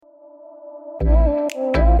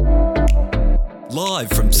Live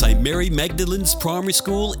from St Mary Magdalene's Primary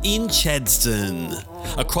School in Chadstone.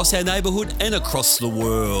 Across our neighbourhood and across the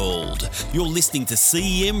world. You're listening to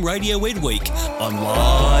CEM Radio Edweek on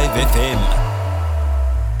Live FM.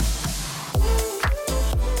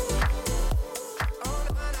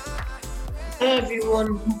 Hello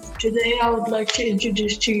everyone, today I would like to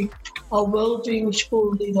introduce to you our Wellbeing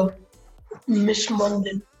School leader, Miss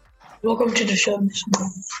Munden. Welcome to the show, Miss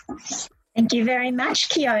Munden. Thank you very much,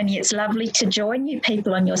 Keone. It's lovely to join you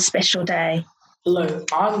people on your special day. Hello,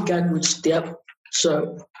 I'm Gadwin Depp.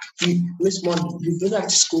 So, Miss Munden, you've been at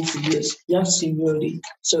school for years. You have seniority.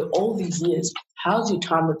 So all these years, how's your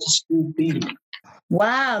time at the school been?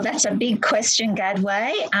 Wow, that's a big question,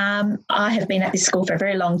 Gadway. I have been at this school for a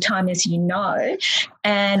very long time, as you know,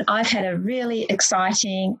 and I've had a really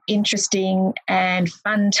exciting, interesting and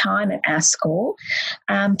fun time at our school.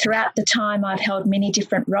 Throughout the time, I've held many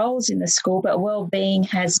different roles in the school, but wellbeing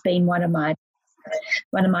has been one of my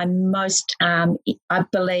most, I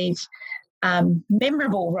believe,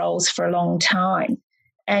 memorable roles for a long time.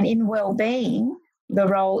 And in wellbeing, the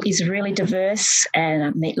role is really diverse, and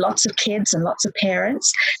I meet lots of kids and lots of parents,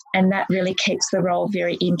 and that really keeps the role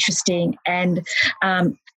very interesting and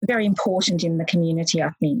very important in the community,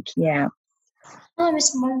 I think, yeah. Hello,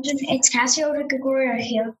 Ms. Munden. It's Cassie Gregorio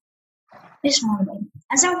here. Ms. Munden,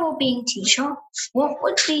 as a wellbeing teacher, what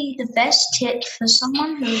would be the best tip for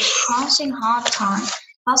someone who is passing a hard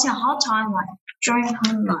time like during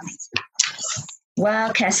home learning?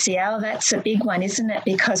 Wow, Cassiel, that's a big one, isn't it?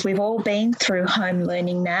 Because we've all been through home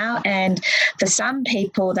learning now, and for some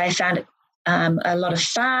people, they found it a lot of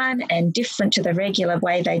fun and different to the regular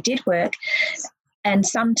way they did work. And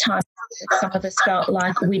sometimes some of us felt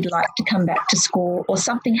like we'd like to come back to school, or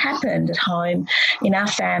something happened at home in our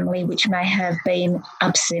family which may have been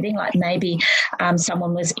upsetting, like maybe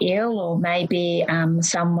someone was ill, or maybe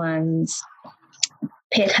someone's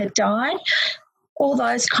pet had died. All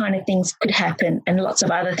those kind of things could happen, and lots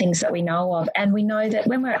of other things that we know of. And we know that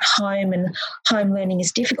when we're at home and home learning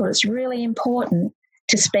is difficult, it's really important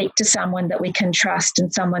to speak to someone that we can trust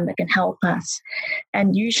and someone that can help us.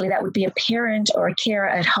 And usually that would be a parent or a carer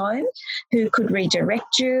at home who could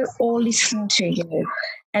redirect you or listen to you.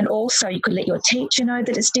 And also you could let your teacher know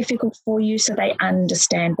that it's difficult for you, so they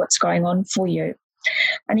understand what's going on for you.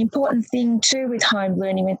 An important thing too with home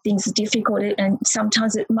learning, when things are difficult, and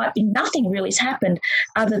sometimes it might be nothing really has happened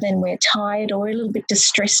other than we're tired or a little bit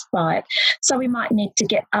distressed by it. So we might need to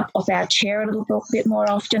get up off our chair a little bit more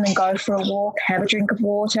often and go for a walk, have a drink of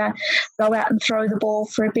water, go out and throw the ball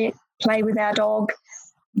for a bit, play with our dog,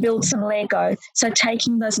 build some Lego. So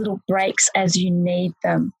taking those little breaks as you need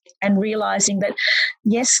them, and realising that,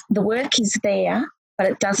 yes, the work is there, but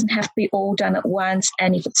it doesn't have to be all done at once.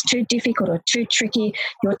 And if it's too difficult or too tricky,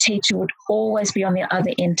 your teacher would always be on the other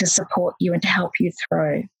end to support you and to help you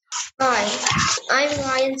through. Hi, I'm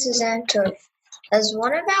Ryan Susanto. As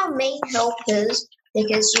one of our main helpers,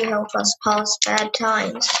 because you help us pass bad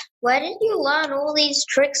times, where did you learn all these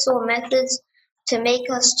tricks or methods to make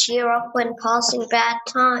us cheer up when passing bad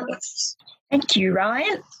times? Thank you,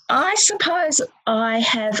 Ryan. I suppose I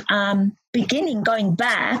have, going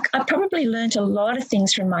back, I probably learnt a lot of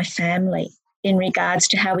things from my family in regards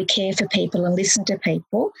to how we care for people and listen to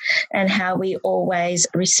people, and how we always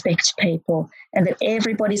respect people, and that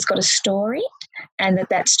everybody's got a story and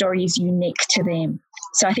that story is unique to them.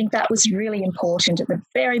 So I think that was really important at the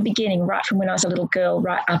very beginning, right from when I was a little girl,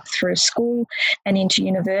 right up through school and into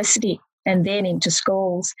university, and then into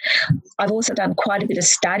schools. I've also done quite a bit of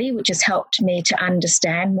study, which has helped me to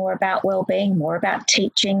understand more about wellbeing, more about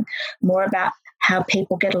teaching, more about how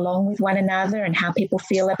people get along with one another and how people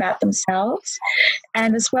feel about themselves.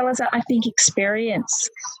 And as well as, I think, experience.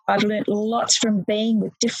 I've learnt lots from being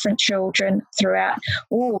with different children throughout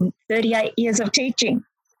 38 years of teaching.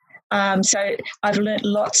 So I've learnt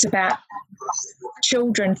lots about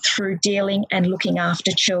children through dealing and looking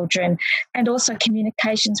after children, and also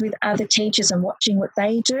communications with other teachers and watching what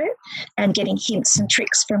they do and getting hints and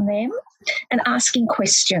tricks from them, and asking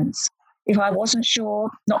questions. If I wasn't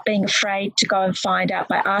sure, not being afraid to go and find out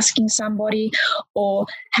by asking somebody, or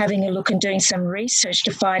having a look and doing some research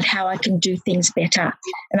to find how I can do things better.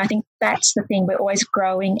 And I think that's the thing. We're always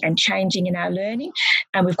growing and changing in our learning,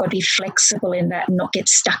 and we've got to be flexible in that and not get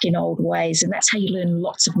stuck in old ways. And that's how you learn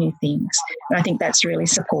lots of new things. And I think that's really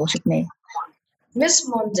supported me. Ms.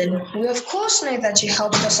 Munden, we of course know that you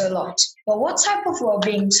helped us a lot, but what type of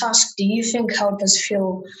well-being task do you think help us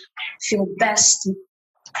feel best?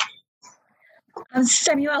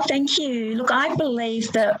 Samuel, thank you. Look, I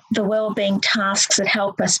believe that the wellbeing tasks that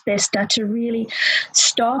help us best are to really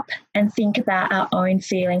stop and think about our own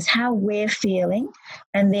feelings, how we're feeling,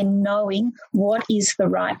 and then knowing what is the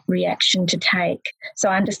right reaction to take. So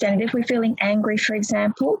understanding if we're feeling angry, for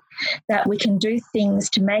example, that we can do things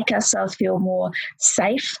to make ourselves feel more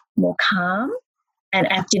safe, more calm,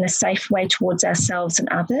 and act in a safe way towards ourselves and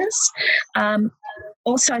others.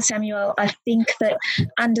 Also, Samuel, I think that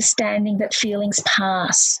understanding that feelings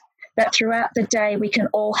pass, that throughout the day we can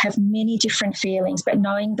all have many different feelings, but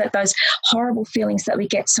knowing that those horrible feelings that we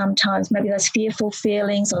get sometimes, maybe those fearful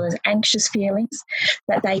feelings or those anxious feelings,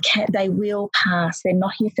 that they will pass. They're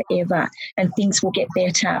not here forever, and things will get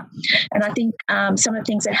better. And I think some of the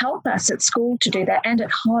things that help us at school to do that and at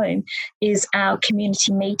home is our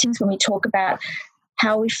community meetings when we talk about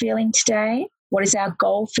how we're feeling today. What is our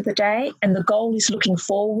goal for the day? And the goal is looking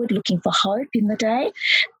forward, looking for hope in the day,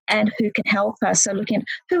 and who can help us. So looking at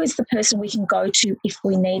who is the person we can go to if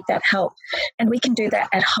we need that help. And we can do that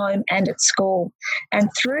at home and at school. And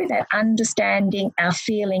through that, understanding our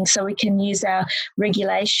feelings, so we can use our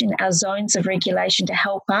regulation, our zones of regulation to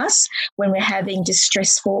help us when we're having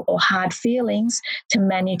distressful or hard feelings to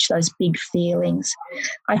manage those big feelings.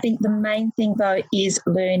 I think the main thing, though, is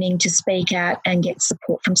learning to speak out and get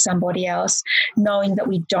support from somebody else, knowing that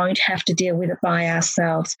we don't have to deal with it by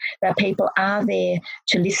ourselves, that people are there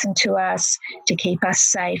to listen to us, to keep us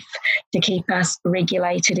safe, to keep us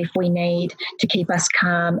regulated if we need, to keep us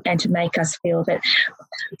calm, and to make us feel that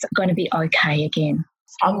it's going to be okay again.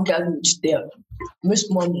 I'm Gavin Step. Miss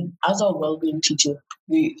Monday, as our wellbeing teacher,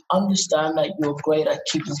 we understand that you're great at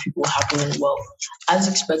keeping people happy and well, as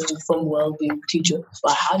expected from a wellbeing teacher,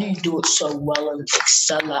 but how do you do it so well and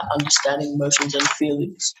excel at understanding emotions and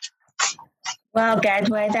feelings? Well,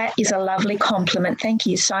 Gadway, that is a lovely compliment. Thank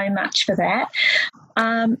you so much for that.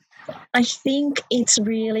 I think it's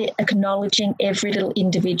really acknowledging every little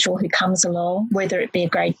individual who comes along, whether it be a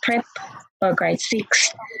grade prep or a grade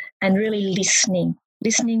 6, and really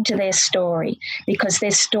listening to their story, because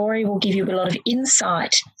their story will give you a lot of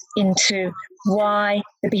insight into why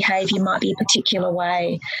the behaviour might be a particular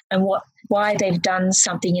way and why they've done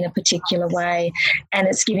something in a particular way. And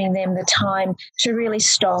it's giving them the time to really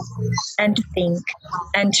stop and to think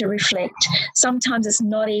and to reflect. Sometimes it's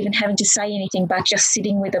not even having to say anything, but just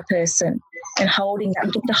sitting with a person and holding that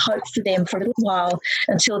little hope for them for a little while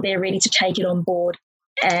until they're ready to take it on board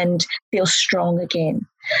and feel strong again.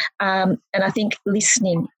 And I think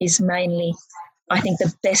listening is mainly, I think,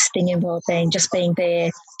 the best thing in wellbeing, just being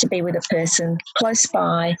there to be with a person close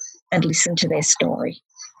by and listen to their story.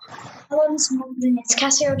 Hello, Miss Morgan. It's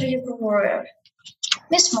Cassie Rodriguez.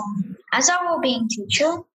 Miss Morgan, as our wellbeing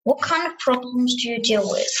teacher, what kind of problems do you deal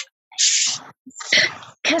with?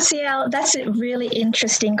 Cassiel, that's a really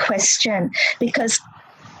interesting question, because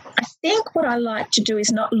I think what I like to do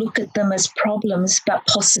is not look at them as problems but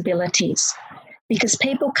possibilities. Because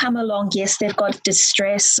people come along, yes, they've got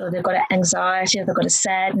distress or they've got anxiety or they've got a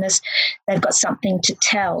sadness, they've got something to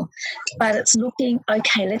tell. But it's looking,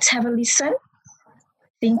 okay, let's have a listen,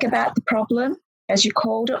 think about the problem, as you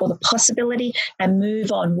called it, or the possibility, and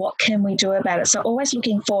move on. What can we do about it? So always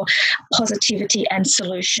looking for positivity and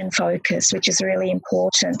solution focus, which is really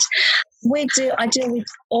important. I deal with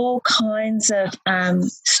all kinds of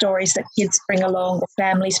stories that kids bring along or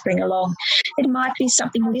families bring along. It might be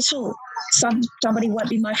something little. Somebody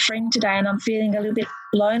won't be my friend today and I'm feeling a little bit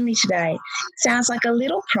lonely today. Sounds like a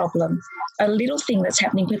little problem, a little thing that's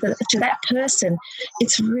happening to that person.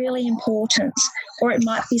 It's really important. Or it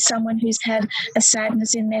might be someone who's had a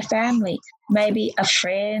sadness in their family, maybe a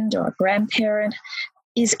friend or a grandparent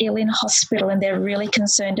is ill in hospital and they're really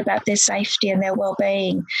concerned about their safety and their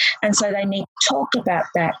well-being, and so they need to talk about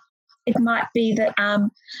that. It might be that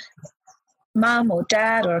mum or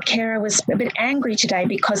dad or a carer was a bit angry today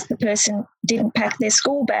because the person didn't pack their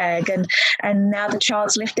school bag and now the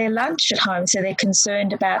child's left their lunch at home, so they're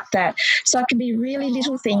concerned about that. So it can be really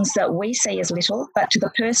little things that we see as little, but to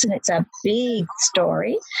the person it's a big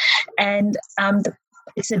story, and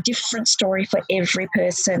it's a different story for every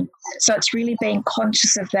person. So it's really being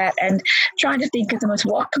conscious of that and trying to think of them as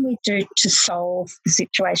what can we do to solve the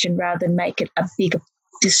situation rather than make it a bigger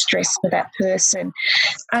distress for that person.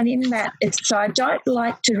 And in that, so I don't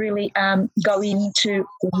like to really go into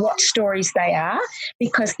what stories they are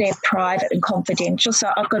because they're private and confidential. So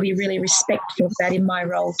I've got to be really respectful of that in my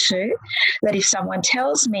role too, that if someone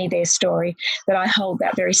tells me their story, that I hold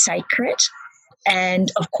that very sacred.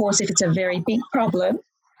 And, of course, if it's a very big problem,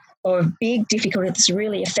 or a big difficulty that's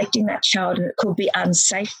really affecting that child and it could be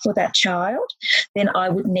unsafe for that child, then I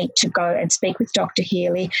would need to go and speak with Dr.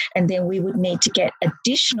 Healy, and then we would need to get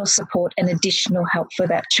additional support and additional help for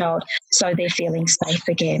that child so they're feeling safe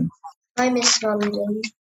again. Hi, Miss London.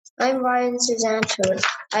 I'm Ryan Susanto.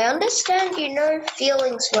 I understand you know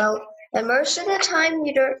feelings well, and most of the time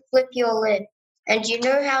you don't flip your lid, and you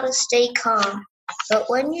know how to stay calm. But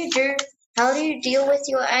when you do, how do you deal with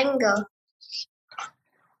your anger?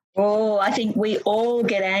 Oh, I think we all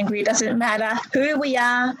get angry. It doesn't matter who we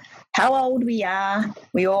are, how old we are.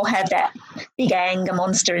 We all have that big anger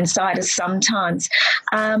monster inside us sometimes.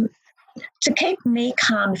 To keep me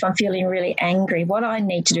calm if I'm feeling really angry, what I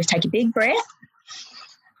need to do is take a big breath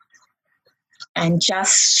and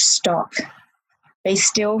just stop. Be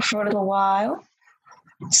still for a little while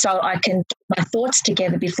so I can get my thoughts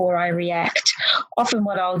together before I react. Often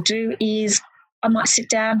what I'll do is I might sit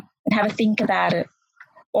down and have a think about it,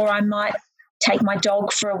 or I might take my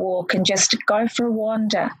dog for a walk and just go for a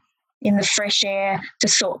wander in the fresh air to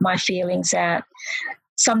sort my feelings out.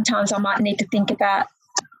 Sometimes I might need to think about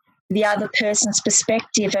the other person's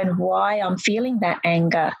perspective and why I'm feeling that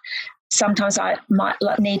anger. Sometimes I might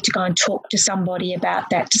need to go and talk to somebody about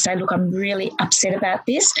that to say, look, I'm really upset about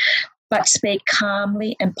this, but speak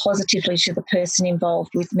calmly and positively to the person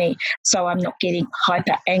involved with me so I'm not getting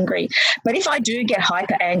hyper angry. But if I do get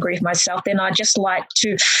hyper angry with myself, then I just like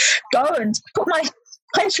to go and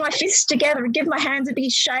clench my fists together and give my hands a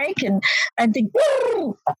big shake and think,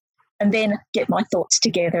 woo, and then get my thoughts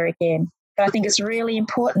together again. But I think it's really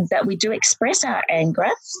important that we do express our anger,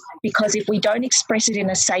 because if we don't express it in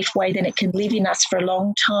a safe way, then it can live in us for a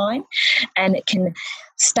long time and it can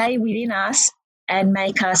stay within us and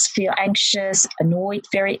make us feel anxious, annoyed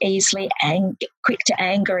very easily, and quick to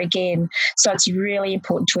anger again. So it's really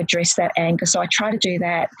important to address that anger. So I try to do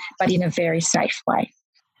that, but in a very safe way.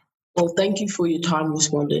 Well, thank you for your time,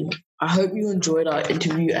 Ms. London. I hope you enjoyed our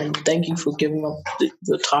interview, and thank you for giving up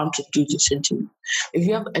your time to do this interview. If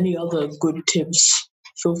you have any other good tips,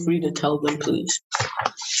 feel free to tell them, please.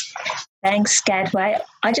 Thanks, Gadway.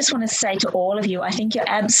 I just want to say to all of you, I think you're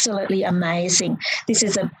absolutely amazing. This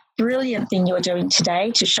is a brilliant thing you're doing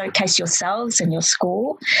today to showcase yourselves and your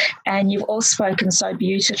school, and you've all spoken so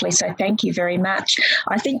beautifully, so thank you very much.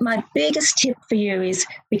 I think my biggest tip for you is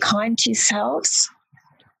be kind to yourselves,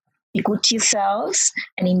 be good to yourselves,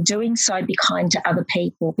 and in doing so, be kind to other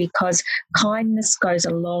people, because kindness goes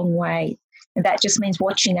a long way, and that just means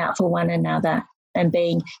watching out for one another and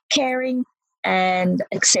being caring and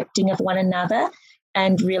accepting of one another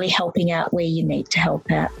and really helping out where you need to help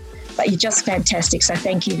out. But you're just fantastic, so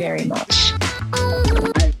thank you very much.